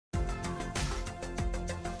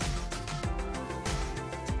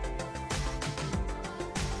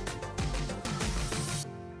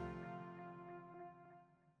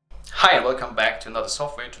Hi and welcome back to another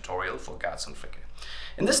software tutorial for Garz Fricke.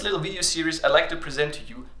 In this little video series, I'd like to present to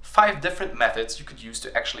you 5 different methods you could use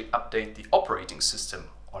to actually update the operating system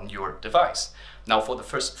on your device. Now for the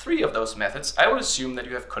first 3 of those methods, I will assume that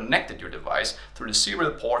you have connected your device through the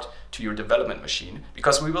serial port to your development machine,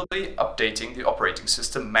 because we will be updating the operating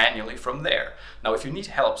system manually from there. Now if you need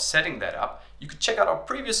help setting that up, you could check out our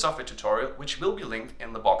previous software tutorial, which will be linked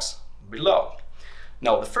in the box below.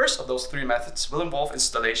 Now, the first of those 3 methods will involve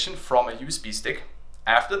installation from a USB stick.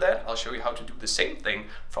 After that, I'll show you how to do the same thing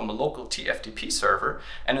from a local TFTP server.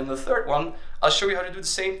 And in the third one, I'll show you how to do the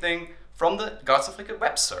same thing from the Garz Fricke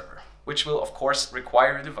web server, which will, of course,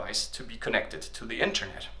 require your device to be connected to the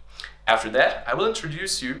internet. After that, I will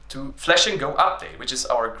introduce you to Flash and Go Update, which is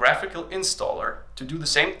our graphical installer to do the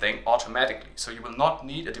same thing automatically. So you will not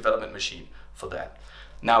need a development machine for that.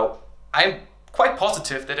 Now, I'm quite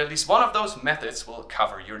positive that at least one of those methods will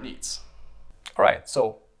cover your needs. All right,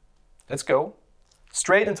 so let's go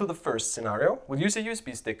straight into the first scenario. We'll use a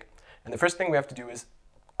USB stick, and the first thing we have to do is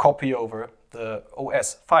copy over the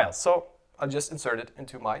OS file. So I'll just insert it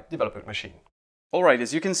into my development machine. All right,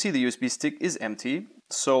 as you can see, the USB stick is empty,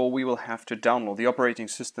 so we will have to download the operating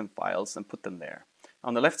system files and put them there.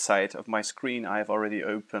 On the left side of my screen, I have already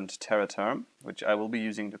opened TerraTerm, which I will be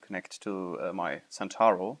using to connect to my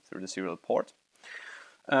Santaro through the serial port.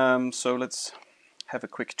 So let's have a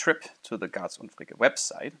quick trip to the Garz Fricke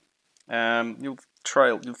website.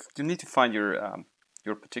 You need to find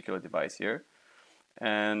your particular device here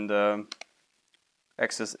and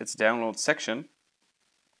access its download section.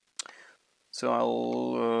 So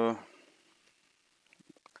I'll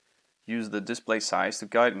use the display size to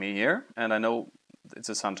guide me here, and I know it's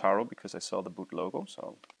a Santaro because I saw the boot logo, so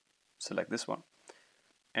I'll select this one.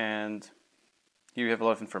 And here you have a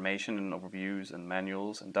lot of information and overviews and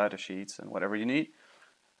manuals and data sheets and whatever you need.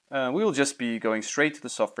 We will just be going straight to the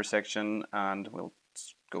software section, and we'll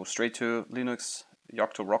go straight to Linux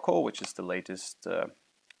Yocto Rocco, which is the latest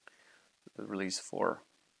release for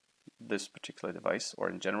this particular device, or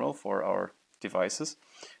in general for our devices.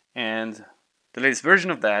 And the latest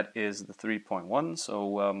version of that is the 3.1.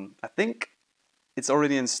 So I think it's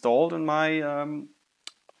already installed on my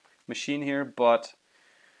machine here, but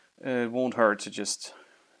it won't hurt to just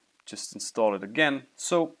install it again.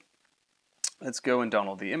 So let's go and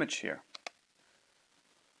download the image here.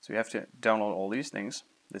 So you have to download all these things.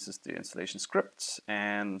 This is the installation scripts,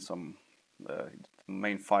 and some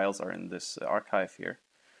main files are in this archive here.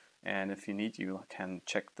 And if you need, you can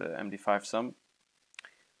check the MD5 sum.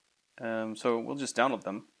 So we'll just download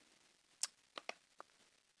them,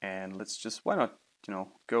 and let's just, why not,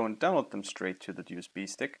 go and download them straight to the USB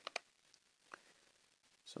stick.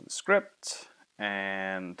 So the script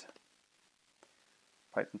and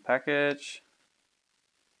Python package,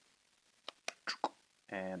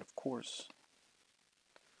 and of course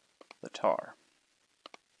the tar.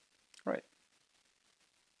 Right.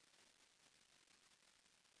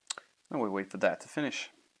 Now we wait for that to finish.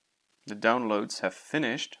 The downloads have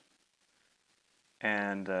finished,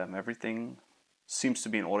 and everything seems to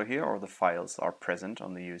be in order here, or the files are present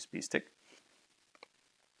on the USB stick.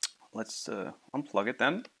 Let's unplug it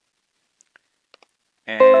then,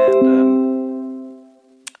 and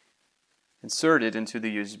insert it into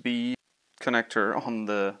the USB connector on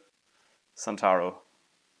the Santaro.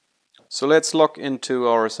 So let's log into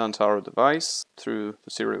our Santaro device through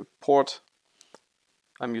the serial port.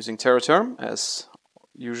 I'm using TerraTerm as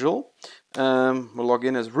usual. We'll log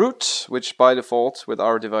in as root, which by default with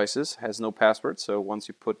our devices has no password. So once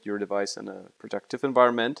you put your device in a productive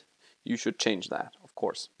environment, you should change that, of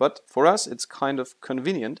course. But for us, it's kind of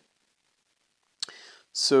convenient.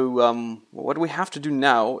 So what we have to do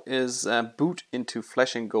now is boot into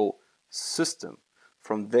Flash and Go system.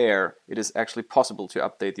 From there, it is actually possible to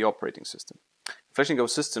update the operating system. Flash and Go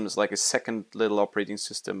system is like a second little operating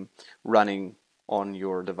system running on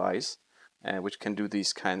your device, which can do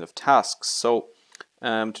these kind of tasks. So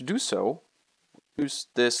to do so, use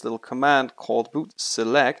this little command called boot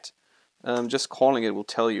select. Just calling it will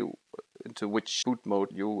tell you into which boot mode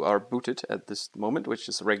you are booted at this moment, which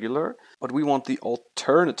is regular. But we want the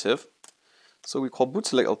alternative, so we call boot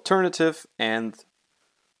select alternative, and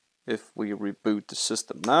if we reboot the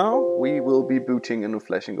system now, we will be booting into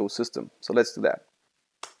Flash and Go system. So let's do that.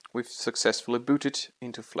 We've successfully booted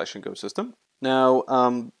into Flash and Go system. Now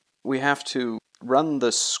we have to run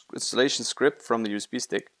the installation script from the USB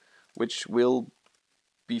stick, which will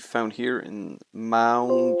be found here in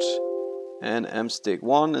mount and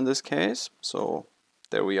mstick1 in this case. So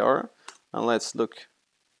there we are. And let's look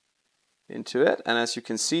into it. And as you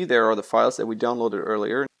can see, there are the files that we downloaded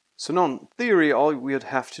earlier. So now in theory, all we would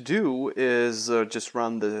have to do is just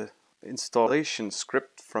run the installation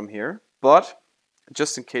script from here, but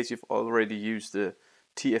just in case you've already used the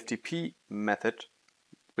TFTP method,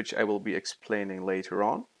 which I will be explaining later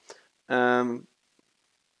on,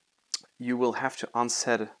 you will have to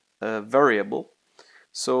unset a variable.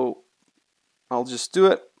 So I'll just do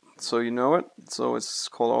it so you know it. So it's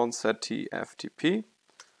called onset TFTP,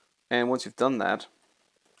 and once you've done that,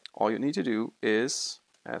 all you need to do is,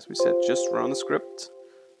 as we said, just run the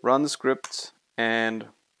script and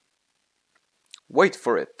wait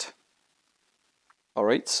for it.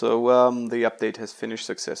 Alright, so the update has finished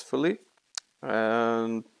successfully,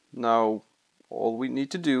 and now all we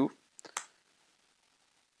need to do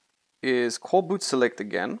is call boot select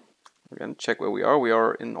again. Again, check where we are. We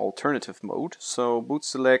are in alternative mode, so boot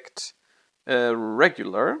select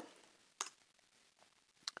regular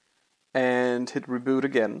and hit reboot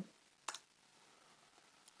again,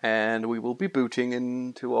 and we will be booting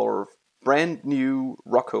into our brand new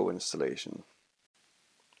Rocco installation.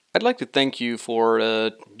 I'd like to thank you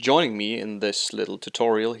for joining me in this little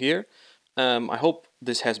tutorial here. I hope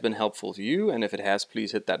this has been helpful to you, and if it has,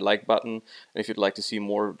 please hit that like button. And if you'd like to see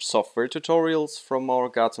more software tutorials from our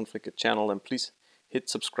Garz Fricke channel, then please hit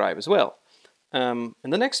subscribe as well. In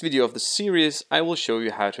the next video of the series, I will show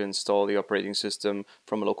you how to install the operating system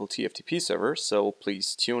from a local TFTP server, so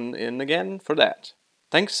please tune in again for that.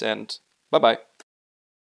 Thanks, and bye-bye.